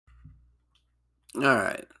All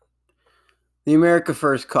right. The America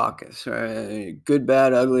First Caucus, right? Good,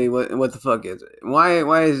 bad, ugly. What the fuck is it?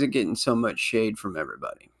 Why is it getting so much shade from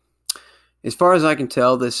everybody? As far as I can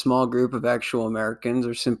tell, this small group of actual Americans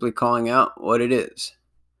are simply calling out what it is.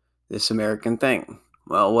 This American thing.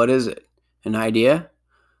 Well, what is it? An idea?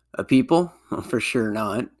 A people? Well, for sure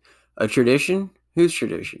not. A tradition? Whose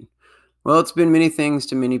tradition? Well, it's been many things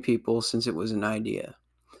to many people since it was an idea.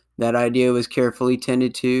 That idea was carefully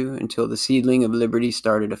tended to until the seedling of liberty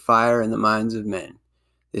started a fire in the minds of men.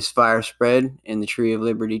 This fire spread, and the tree of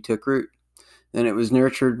liberty took root. Then it was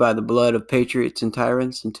nurtured by the blood of patriots and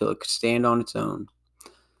tyrants until it could stand on its own.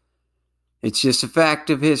 It's just a fact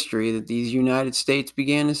of history that these United States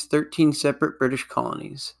began as 13 separate British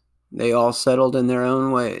colonies. They all settled in their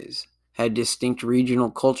own ways, had distinct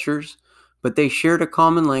regional cultures, but they shared a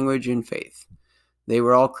common language and faith. They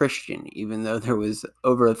were all Christian, even though there was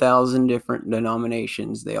over 1,000 different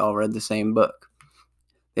denominations. They all read the same book.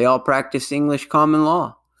 They all practiced English common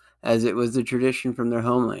law, as it was the tradition from their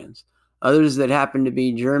homelands. Others that happened to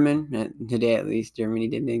be German, today at least, Germany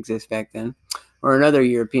didn't exist back then, or another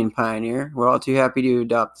European pioneer, were all too happy to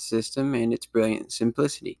adopt the system and its brilliant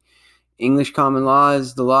simplicity. English common law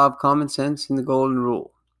is the law of common sense and the golden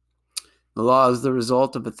rule. The law is the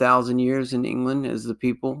result of 1,000 years in England as the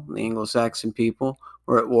people, the Anglo-Saxon people,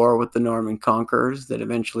 were at war with the Norman conquerors that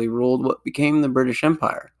eventually ruled what became the British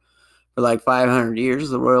Empire. For like 500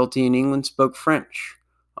 years, the royalty in England spoke French.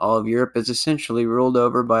 All of Europe is essentially ruled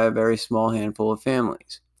over by a very small handful of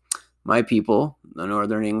families. My people, the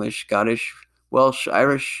Northern English, Scottish, Welsh,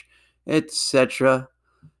 Irish, etc.,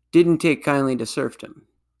 didn't take kindly to serfdom.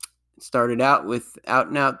 It started out with out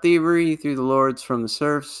and out thievery through the lords from the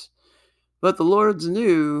serfs, but the lords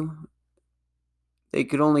knew they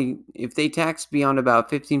could only, if they taxed beyond about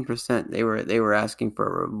 15%, they were asking for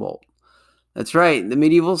a revolt. That's right, the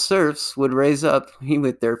medieval serfs would raise up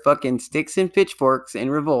with their fucking sticks and pitchforks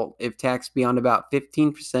and revolt if taxed beyond about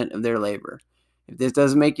 15% of their labor. If this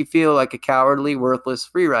doesn't make you feel like a cowardly, worthless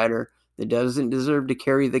freerider that doesn't deserve to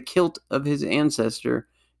carry the kilt of his ancestor,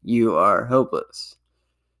 you are hopeless.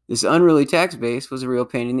 This unruly tax base was a real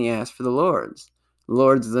pain in the ass for the lords. The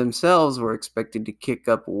lords themselves were expected to kick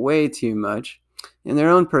up way too much, and their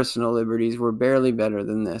own personal liberties were barely better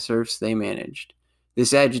than the serfs they managed.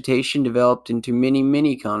 This agitation developed into many,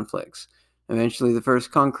 many conflicts. Eventually, the first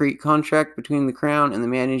concrete contract between the crown and the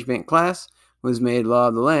management class was made law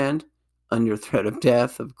of the land, under threat of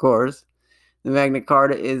death, of course. The Magna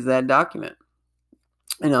Carta is that document.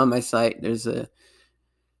 And on my site, there's a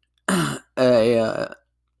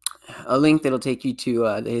link that'll take you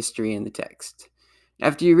to the history and the text.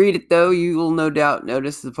 After you read it, though, you will no doubt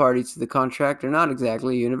notice the parties to the contract are not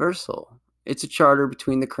exactly universal. It's a charter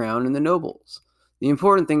between the crown and the nobles. The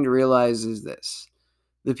important thing to realize is this.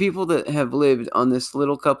 The people that have lived on this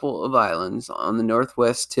little couple of islands on the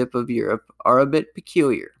northwest tip of Europe are a bit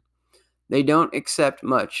peculiar. They don't accept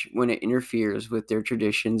much when it interferes with their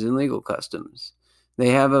traditions and legal customs. They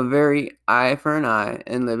have a very eye for an eye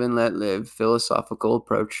and live and let live philosophical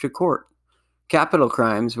approach to court. Capital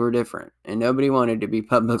crimes were different, and nobody wanted to be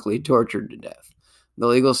publicly tortured to death. The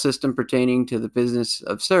legal system pertaining to the business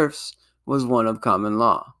of serfs was one of common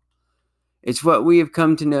law. It's what we have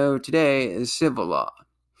come to know today as civil law.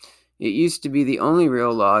 It used to be the only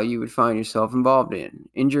real law you would find yourself involved in.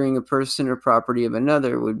 Injuring a person or property of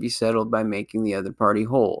another would be settled by making the other party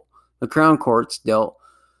whole. The crown courts dealt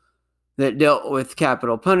with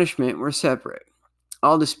capital punishment were separate.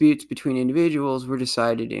 All disputes between individuals were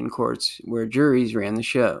decided in courts where juries ran the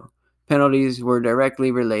show. Penalties were directly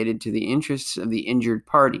related to the interests of the injured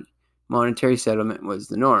party. Monetary settlement was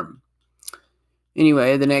the norm.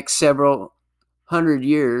 Anyway, the next several hundred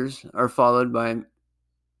years were filled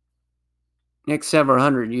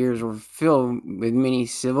with many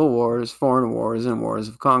civil wars, foreign wars, and wars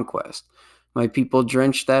of conquest. My people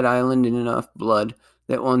drenched that island in enough blood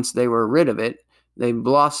that once they were rid of it, they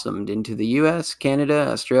blossomed into the US, Canada,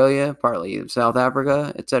 Australia, partly of South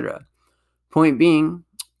Africa, etc. Point being,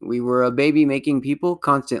 we were a baby-making people,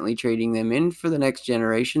 constantly trading them in for the next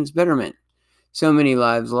generation's betterment. So many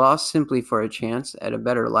lives lost simply for a chance at a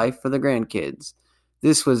better life for the grandkids.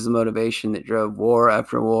 This was the motivation that drove war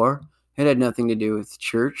after war. It had nothing to do with the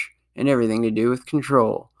church and everything to do with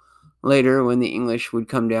control. Later, when the English would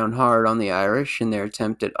come down hard on the Irish in their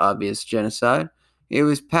attempt at obvious genocide, it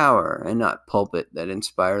was power and not pulpit that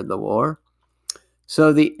inspired the war.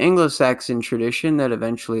 So the Anglo-Saxon tradition that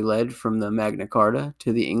eventually led from the Magna Carta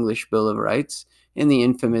to the English Bill of Rights and the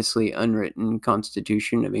infamously unwritten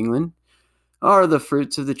Constitution of England are the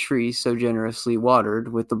fruits of the tree so generously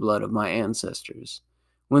watered with the blood of my ancestors.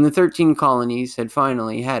 When the 13 colonies had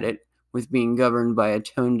finally had it, with being governed by a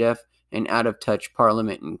tone-deaf and out-of-touch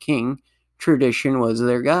parliament and king, tradition was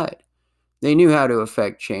their guide. They knew how to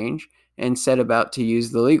effect change and set about to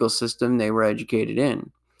use the legal system they were educated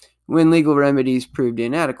in. When legal remedies proved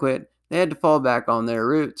inadequate, they had to fall back on their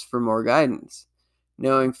roots for more guidance.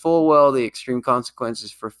 Knowing full well the extreme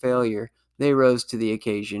consequences for failure, they rose to the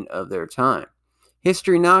occasion of their time.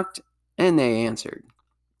 History knocked, and they answered.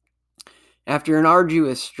 After an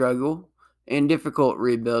arduous struggle and difficult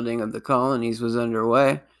rebuilding of the colonies was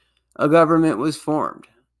underway, a government was formed.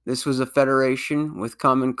 This was a federation with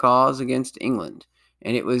common cause against England,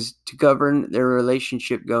 and it was to govern their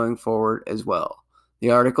relationship going forward as well. The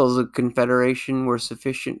Articles of Confederation were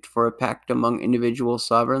sufficient for a pact among individual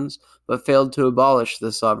sovereigns, but failed to abolish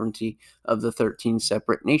the sovereignty of the 13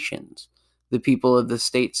 separate nations. The people of the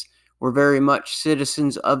states were very much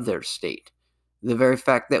citizens of their state. The very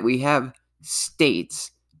fact that we have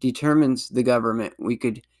states determines the government we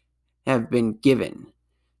could have been given.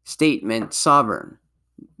 State meant sovereign,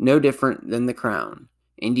 no different than the crown.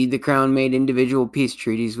 Indeed, the crown made individual peace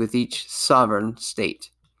treaties with each sovereign state.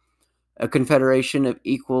 A confederation of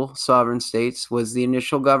equal sovereign states was the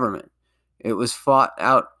initial government. It was fought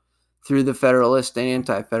out through the Federalist and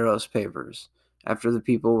Anti-Federalist papers. After the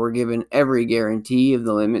people were given every guarantee of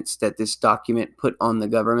the limits that this document put on the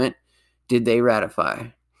government, did they ratify.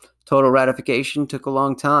 Total ratification took a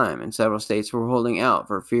long time, and several states were holding out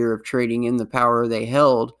for fear of trading in the power they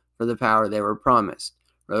held for the power they were promised.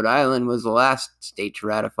 Rhode Island was the last state to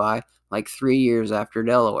ratify, like 3 years after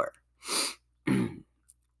Delaware.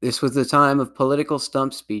 This was the time of political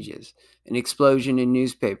stump speeches, an explosion in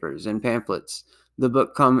newspapers and pamphlets,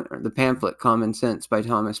 the pamphlet Common Sense by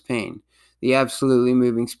Thomas Paine, the absolutely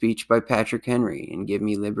moving speech by Patrick Henry in Give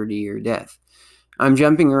Me Liberty or Death. I'm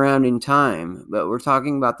jumping around in time, but we're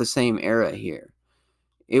talking about the same era here.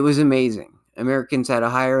 It was amazing. Americans had a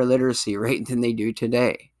higher literacy rate than they do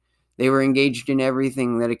today. They were engaged in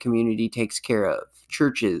everything that a community takes care of: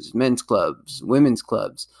 churches, men's clubs, women's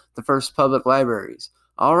clubs, the first public libraries.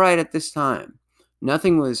 All right at this time.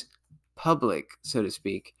 Nothing was public, so to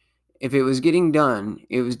speak. If it was getting done,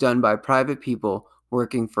 it was done by private people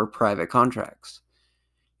working for private contracts.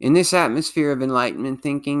 In this atmosphere of Enlightenment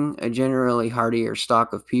thinking, a generally hardier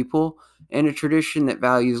stock of people, and a tradition that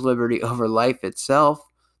values liberty over life itself,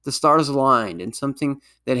 the stars aligned and something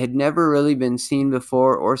that had never really been seen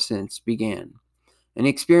before or since began. An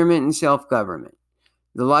experiment in self-government.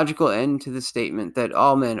 The logical end to the statement that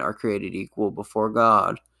all men are created equal before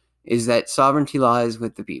God is that sovereignty lies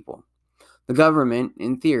with the people. The government,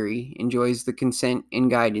 in theory, enjoys the consent and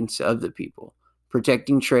guidance of the people.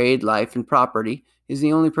 Protecting trade, life, and property is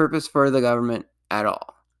the only purpose for the government at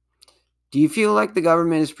all. Do you feel like the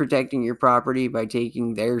government is protecting your property by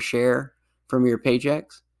taking their share from your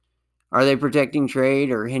paychecks? Are they protecting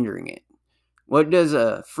trade or hindering it? What does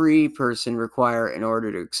a free person require in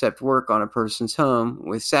order to accept work on a person's home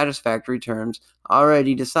with satisfactory terms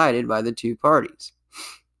already decided by the two parties?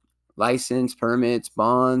 License, permits,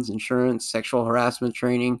 bonds, insurance, sexual harassment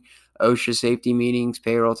training, OSHA safety meetings,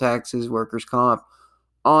 payroll taxes, workers' comp,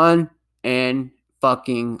 on and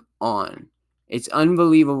fucking on. It's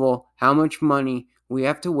unbelievable how much money we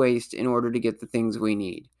have to waste in order to get the things we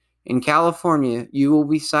need. In California, you will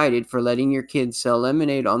be cited for letting your kids sell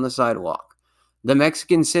lemonade on the sidewalk. The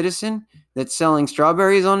Mexican citizen that's selling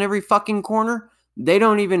strawberries on every fucking corner, they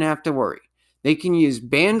don't even have to worry. They can use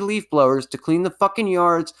banned leaf blowers to clean the fucking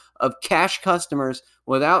yards of cash customers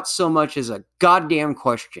without so much as a goddamn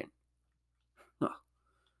question. I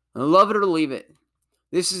love it or leave it.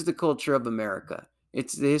 This is the culture of America.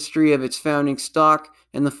 It's the history of its founding stock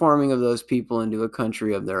and the forming of those people into a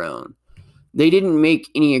country of their own. They didn't make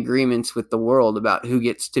any agreements with the world about who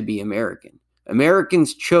gets to be American.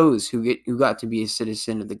 Americans chose who got to be a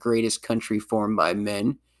citizen of the greatest country formed by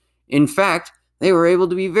men. In fact, they were able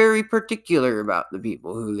to be very particular about the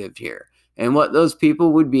people who lived here and what those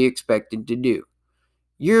people would be expected to do.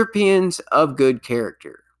 Europeans of good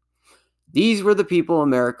character. These were the people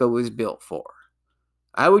America was built for.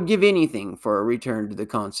 I would give anything for a return to the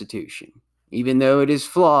Constitution, even though it is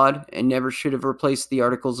flawed and never should have replaced the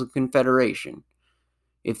Articles of Confederation.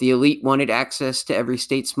 If the elite wanted access to every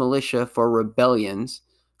state's militia for rebellions,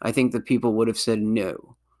 I think the people would have said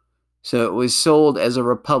no. So it was sold as a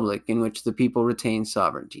republic in which the people retain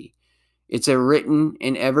sovereignty. It's a written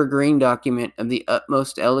and evergreen document of the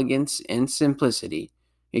utmost elegance and simplicity.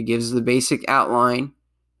 It gives the basic outline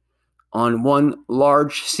on one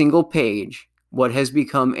large single page what has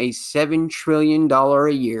become a $7 trillion a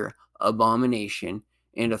year abomination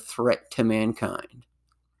and a threat to mankind.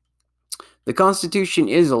 The Constitution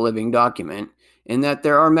is a living document in that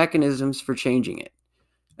there are mechanisms for changing it.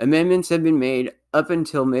 Amendments have been made up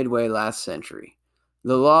until midway last century.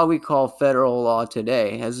 The law we call federal law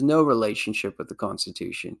today has no relationship with the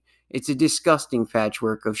Constitution. It's a disgusting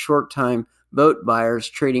patchwork of short-time vote buyers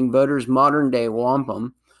trading voters' modern-day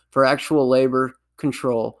wampum for actual labor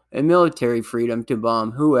control and military freedom to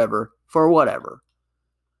bomb whoever for whatever.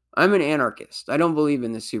 I'm an anarchist. I don't believe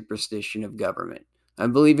in the superstition of government. I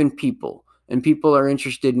believe in people, and people are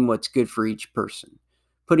interested in what's good for each person.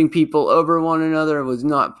 Putting people over one another was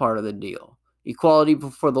not part of the deal. Equality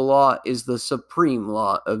before the law is the supreme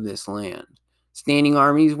law of this land. Standing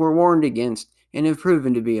armies were warned against and have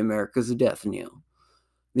proven to be America's death knell.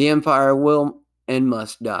 The empire will and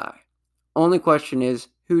must die. Only question is,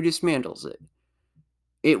 who dismantles it?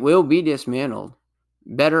 It will be dismantled.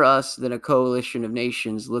 Better us than a coalition of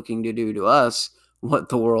nations looking to do to us what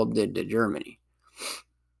the world did to Germany.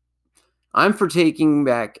 I'm for taking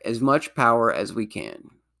back as much power as we can.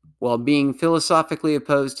 While being philosophically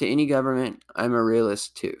opposed to any government, I'm a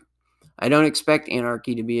realist too. I don't expect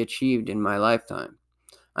anarchy to be achieved in my lifetime.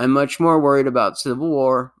 I'm much more worried about civil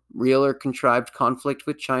war, real or contrived conflict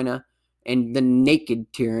with China, and the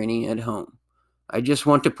naked tyranny at home. I just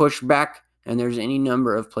want to push back, and there's any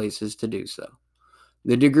number of places to do so.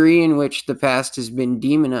 The degree in which the past has been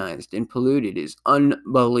demonized and polluted is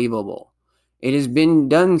unbelievable. It has been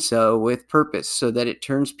done so with purpose so that it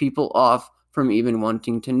turns people off from even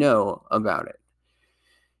wanting to know about it.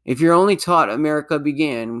 If you're only taught America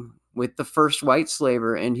began with the first white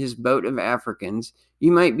slaver and his boat of Africans,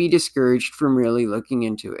 you might be discouraged from really looking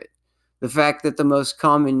into it. The fact that the most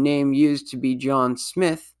common name used to be John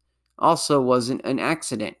Smith also wasn't an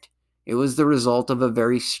accident. It was the result of a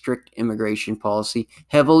very strict immigration policy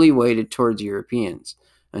heavily weighted towards Europeans.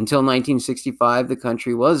 Until 1965, the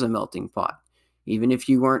country was a melting pot. Even if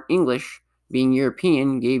you weren't English, being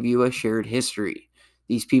European gave you a shared history.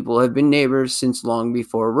 These people have been neighbors since long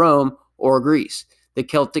before Rome or Greece. The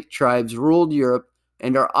Celtic tribes ruled Europe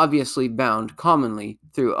and are obviously bound commonly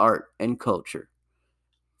through art and culture.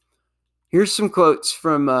 Here's some quotes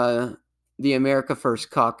from the America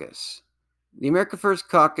First Caucus. The America First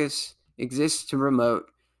Caucus exists to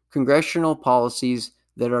promote congressional policies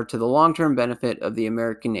that are to the long-term benefit of the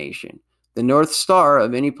American nation. The North Star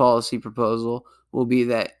of any policy proposal will be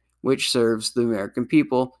that which serves the American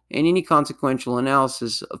people, and any consequential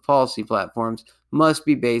analysis of policy platforms must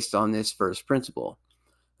be based on this first principle.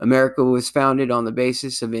 America was founded on the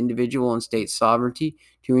basis of individual and state sovereignty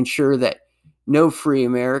to ensure that no free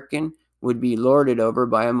American would be lorded over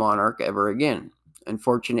by a monarch ever again.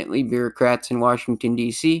 Unfortunately, bureaucrats in Washington,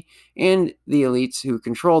 D.C., and the elites who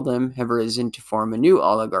control them have risen to form a new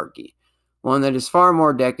oligarchy, one that is far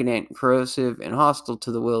more decadent, corrosive, and hostile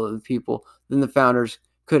to the will of the people than the founders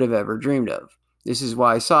could have ever dreamed of. This is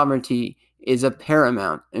why sovereignty is of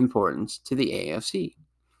paramount importance to the AFC.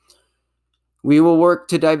 We will work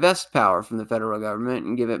to divest power from the federal government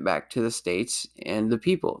and give it back to the states and the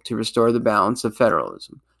people to restore the balance of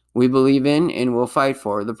federalism. We believe in and will fight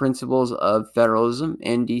for the principles of federalism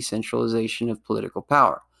and decentralization of political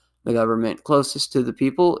power. The government closest to the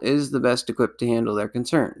people is the best equipped to handle their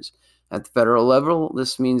concerns. At the federal level,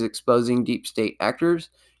 this means exposing deep state actors,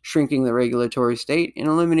 shrinking the regulatory state, and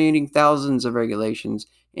eliminating thousands of regulations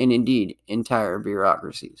and indeed entire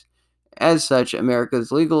bureaucracies. As such,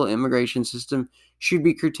 America's legal immigration system should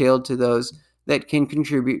be curtailed to those that can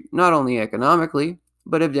contribute not only economically,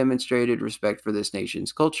 but have demonstrated respect for this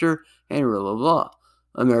nation's culture and rule of law.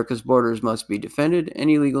 America's borders must be defended, and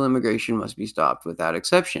illegal immigration must be stopped without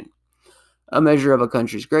exception. A measure of a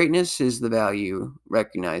country's greatness is the value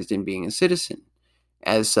recognized in being a citizen.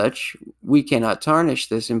 As such, we cannot tarnish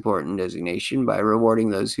this important designation by rewarding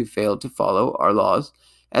those who fail to follow our laws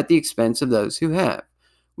at the expense of those who have,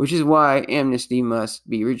 which is why amnesty must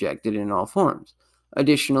be rejected in all forms.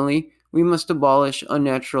 Additionally, we must abolish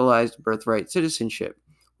unnaturalized birthright citizenship,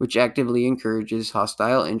 which actively encourages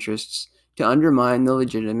hostile interests to undermine the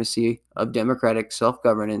legitimacy of democratic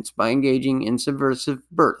self-governance by engaging in subversive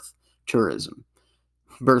birth tourism,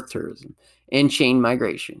 and chain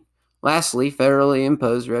migration. Lastly, federally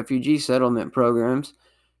imposed refugee settlement programs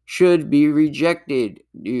should be rejected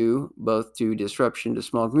due both to disruption to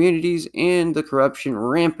small communities and the corruption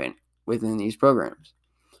rampant within these programs.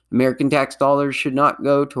 American tax dollars should not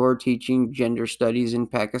go toward teaching gender studies in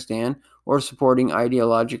Pakistan or supporting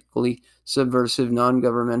ideologically subversive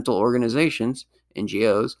non-governmental organizations,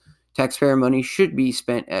 NGOs. Taxpayer money should be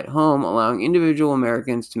spent at home, allowing individual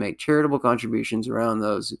Americans to make charitable contributions around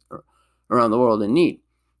the world in need.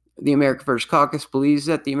 The America First Caucus believes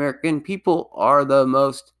that the American people are the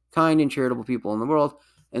most kind and charitable people in the world,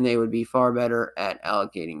 and they would be far better at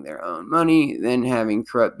allocating their own money than having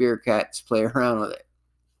corrupt bureaucrats play around with it.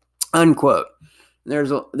 unquote.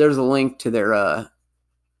 There's a link to their all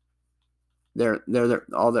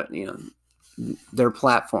that, their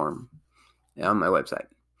platform on my website.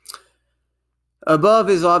 Above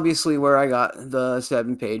is obviously where I got the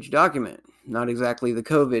 7-page document, not exactly the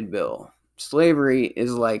COVID bill. Slavery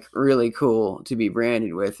is like really cool to be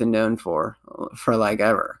branded with and known for like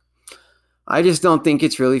ever. I just don't think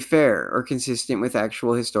it's really fair or consistent with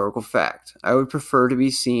actual historical fact. I would prefer to be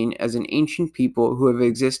seen as an ancient people who have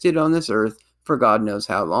existed on this earth for God knows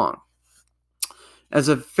how long. As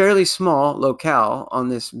a fairly small locale on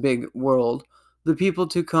this big world, the people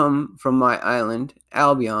to come from my island,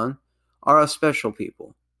 Albion, are a special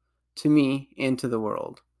people, to me and to the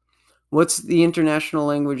world. What's the international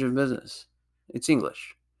language of business? It's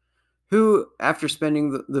English. Who, after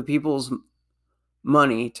spending the people's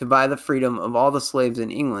money to buy the freedom of all the slaves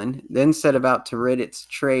in England, then set about to rid its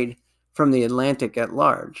trade from the Atlantic at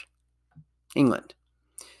large? England.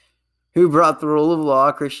 Who brought the rule of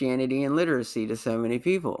law, Christianity, and literacy to so many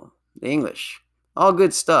people? The English. All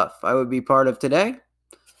good stuff I would be part of today?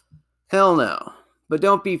 Hell no. But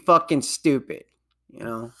don't be fucking stupid,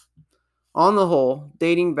 On the whole,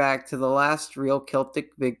 dating back to the last real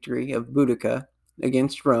Celtic victory of Boudica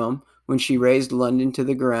against Rome, when she razed London to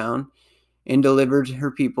the ground and delivered her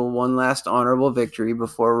people one last honorable victory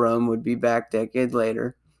before Rome would be back decades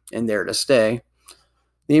later and there to stay.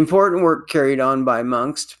 The important work carried on by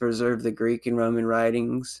monks to preserve the Greek and Roman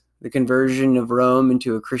writings, the conversion of Rome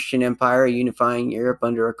into a Christian empire unifying Europe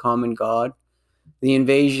under a common god, the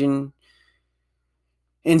invasion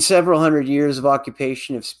and several hundred years of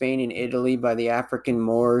occupation of Spain and Italy by the African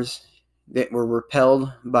Moors that were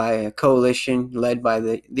repelled by a coalition led by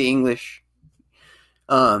the English.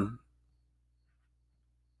 The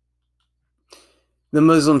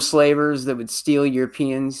Muslim slavers that would steal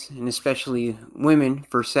Europeans, and especially women,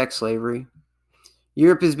 for sex slavery.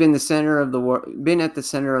 Europe has been at the center of the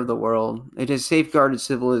world. It has safeguarded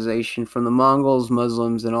civilization from the Mongols,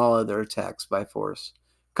 Muslims, and all other attacks by force.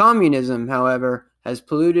 Communism, however, has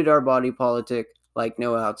polluted our body politic like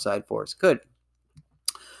no outside force could.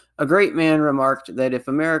 A great man remarked that if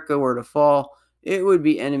America were to fall, it would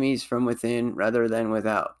be enemies from within rather than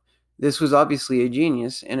without. This was obviously a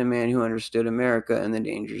genius and a man who understood America and the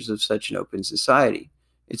dangers of such an open society.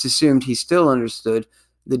 It's assumed he still understood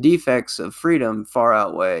the defects of freedom far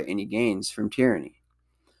outweigh any gains from tyranny.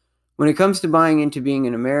 When it comes to buying into being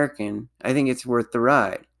an American, I think it's worth the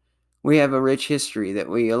ride. We have a rich history that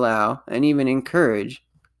we allow and even encourage,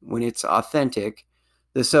 when it's authentic,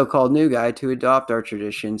 the so-called new guy to adopt our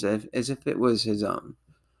traditions as if it was his own.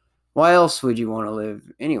 Why else would you want to live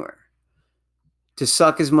anywhere? To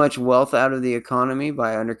suck as much wealth out of the economy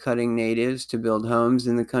by undercutting natives to build homes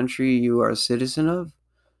in the country you are a citizen of?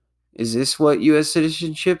 Is this what U.S.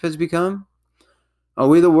 citizenship has become? Are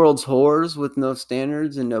we the world's whores with no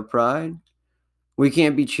standards and no pride? We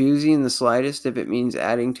can't be choosy in the slightest if it means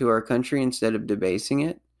adding to our country instead of debasing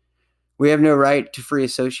it. We have no right to free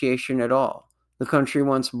association at all. The country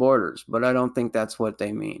wants borders, but I don't think that's what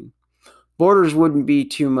they mean. Borders wouldn't be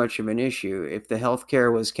too much of an issue if the health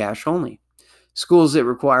care was cash only. Schools that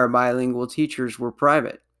require bilingual teachers were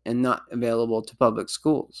private and not available to public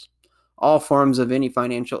schools. All forms of any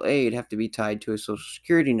financial aid have to be tied to a social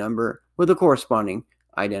security number with a corresponding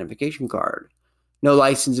identification card. No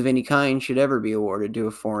license of any kind should ever be awarded to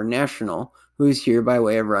a foreign national who is here by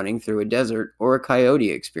way of running through a desert or a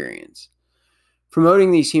coyote experience.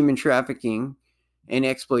 Promoting these human trafficking and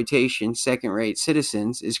exploitation second-rate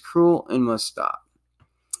citizens is cruel and must stop.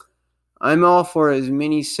 I'm all for as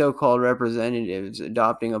many so-called representatives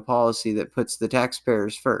adopting a policy that puts the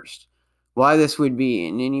taxpayers first. Why this would be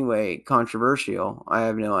in any way controversial, I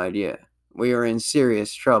have no idea. We are in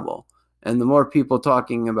serious trouble, and the more people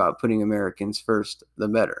talking about putting Americans first, the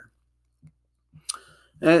better.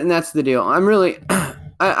 And that's the deal. I'm really,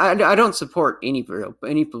 I don't support any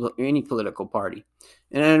political party,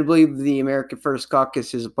 and I believe the America First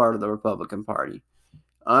Caucus is a part of the Republican Party.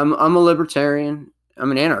 I'm a libertarian.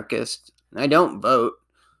 I'm an anarchist. I don't vote,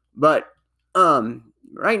 but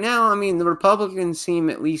right now, the Republicans seem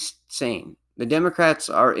at least sane. The Democrats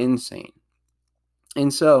are insane.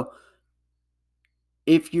 And so,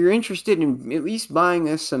 if you're interested in at least buying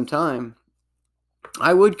us some time,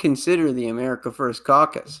 I would consider the America First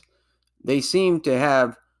Caucus. They seem to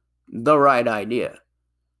have the right idea.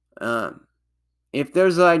 If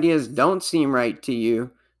those ideas don't seem right to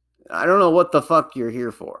you, I don't know what the fuck you're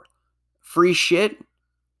here for. Free shit?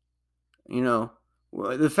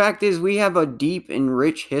 The fact is we have a deep and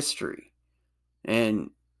rich history, and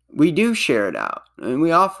we do share it out, and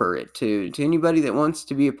we offer it to anybody that wants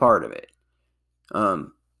to be a part of it.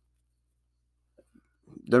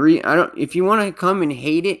 I don't. If you want to come and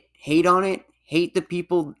hate on it, hate the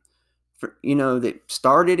people, that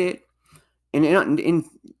started it, and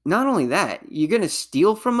not only that, you're gonna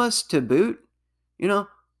steal from us to boot.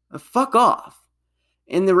 Fuck off.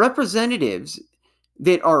 And the representatives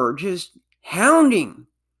that are just hounding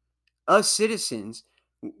us citizens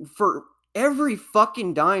for every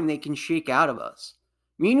fucking dime they can shake out of us.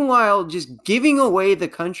 Meanwhile, just giving away the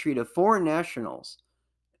country to foreign nationals.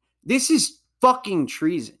 This is fucking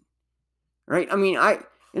treason, right? I mean,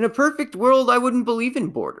 in a perfect world, I wouldn't believe in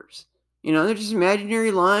borders. They're just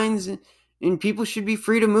imaginary lines, and people should be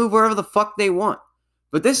free to move wherever the fuck they want.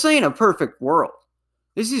 But this ain't a perfect world.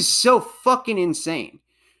 This is so fucking insane.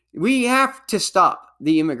 We have to stop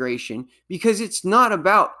the immigration because it's not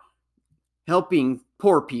about helping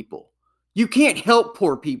poor people. You can't help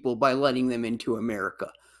poor people by letting them into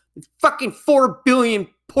America. It's fucking 4 billion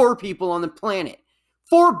poor people on the planet.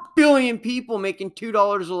 4 billion people making $2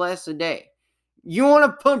 or less a day. You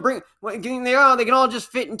want to they can all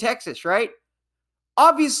just fit in Texas, right?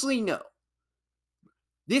 Obviously, no.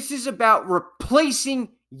 This is about replacing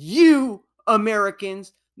you,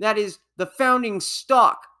 Americans, that is the founding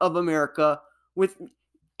stock of America, with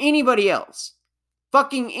anybody else.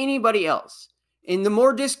 Fucking anybody else. And the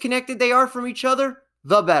more disconnected they are from each other,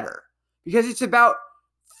 the better. Because it's about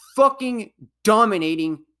fucking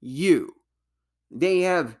dominating you. They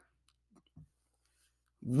have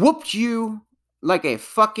whooped you like a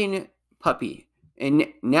fucking puppy. And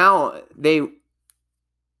now they're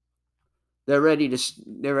ready to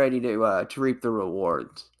reap the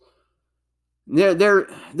rewards.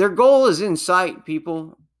 Their goal is in sight,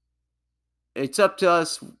 people. It's up to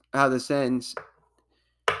us how this ends.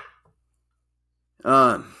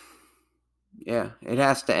 Yeah, it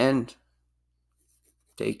has to end.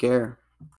 Take care.